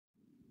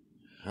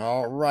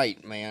All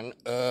right, man.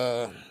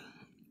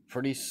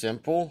 Pretty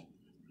simple.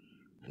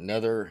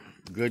 Another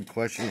good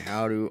question.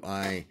 How do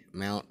I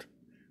mount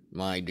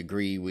my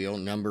degree wheel?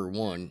 Number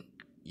one,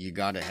 you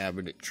got to have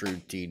it at true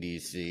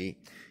TDC.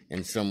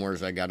 And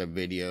somewheres I got a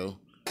video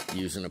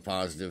using a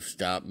positive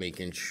stop,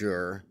 making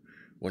sure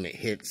when it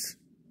hits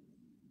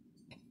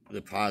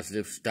the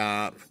positive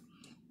stop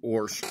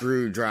or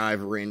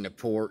screwdriver in the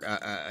port,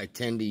 I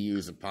tend to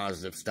use a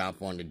positive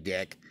stop on the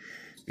deck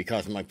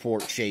because my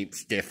port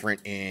shape's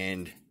different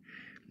and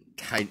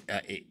tight.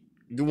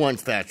 The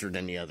one's faster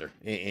than the other,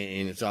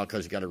 and it's all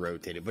because you got to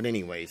rotate it. But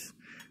anyways,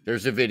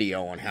 there's a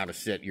video on how to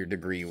set your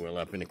degree wheel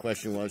up, and the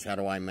question was, how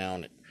do I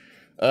mount it?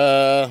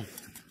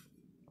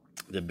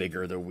 The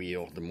bigger the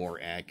wheel, the more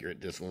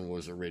accurate. This one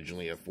was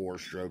originally a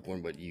 4-stroke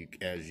one, but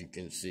as you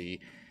can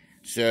see,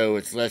 so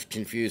it's less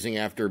confusing.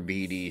 After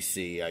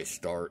BDC, I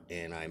start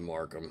and I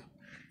mark them.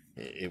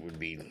 It would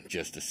be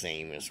just the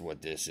same as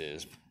what this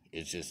is.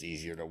 It's just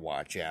easier to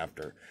watch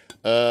after.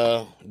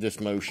 This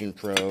Motion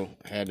Pro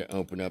had to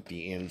open up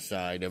the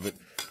inside of it.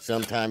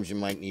 Sometimes you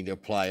might need to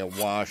apply a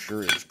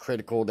washer. It's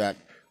critical that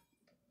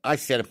I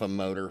set up a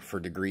motor for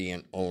degree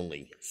in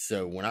only.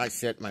 So when I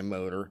set my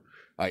motor,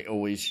 I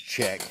always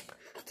check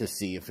to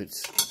see if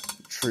it's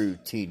true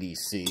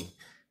TDC.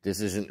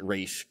 This isn't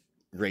race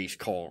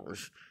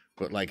cars,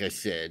 but like I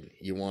said,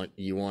 you want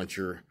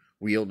your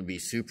wheel to be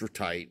super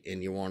tight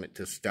and you want it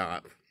to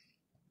stop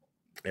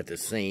at the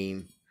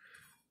same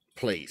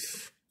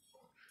place,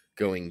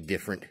 going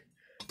different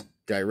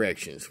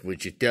directions,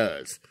 which it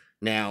does.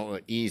 Now,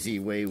 an easy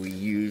way we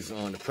use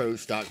on the Pro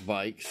Stock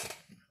bikes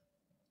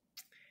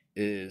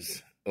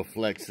is a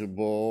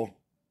flexible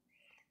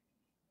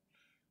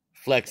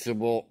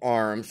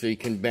arm, so you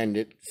can bend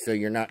it, so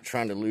you're not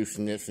trying to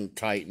loosen this and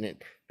tighten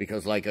it,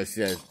 because like I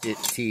said,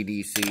 it's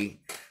TDC.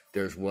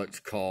 There's what's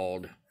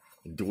called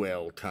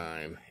dwell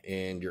time,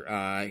 and your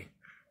eye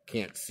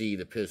can't see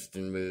the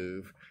piston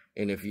move.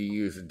 And if you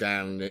use a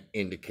dial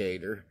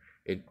indicator,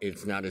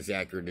 it's not as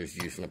accurate as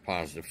using a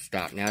positive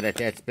stop. Now that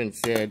that's been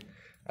said,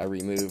 I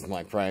remove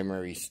my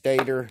primary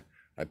stator.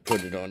 I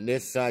put it on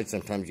this side.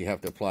 Sometimes you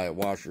have to apply a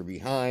washer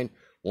behind.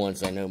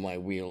 Once I know my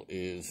wheel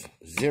is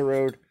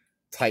zeroed,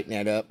 tighten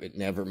that up. It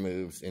never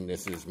moves. And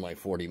this is my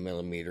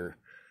 40mm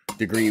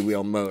degree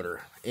wheel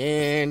motor.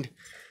 And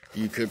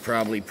you could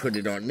probably put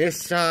it on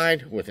this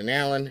side with an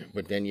Allen,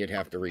 but then you'd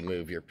have to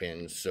remove your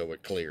pins so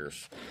it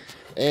clears.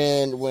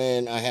 And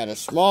when I had a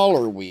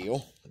smaller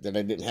wheel that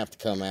I didn't have to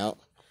come out,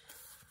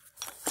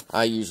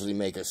 I usually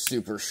make a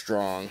super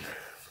strong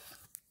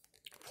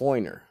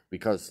pointer,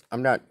 because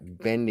I'm not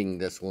bending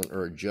this one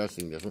or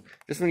adjusting this one.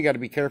 This one you got to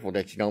be careful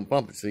that you don't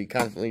bump it, so you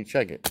constantly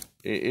check it.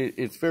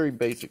 It's very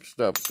basic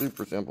stuff,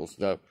 super simple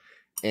stuff,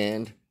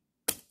 and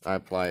I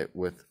apply it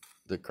with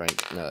the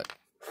crank nut.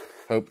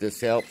 Hope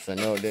this helps. I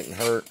know it didn't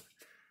hurt.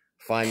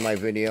 Find my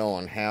video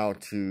on how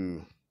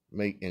to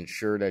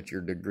ensure that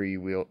your degree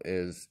wheel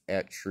is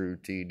at true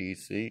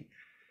TDC.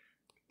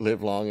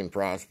 Live long and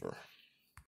prosper.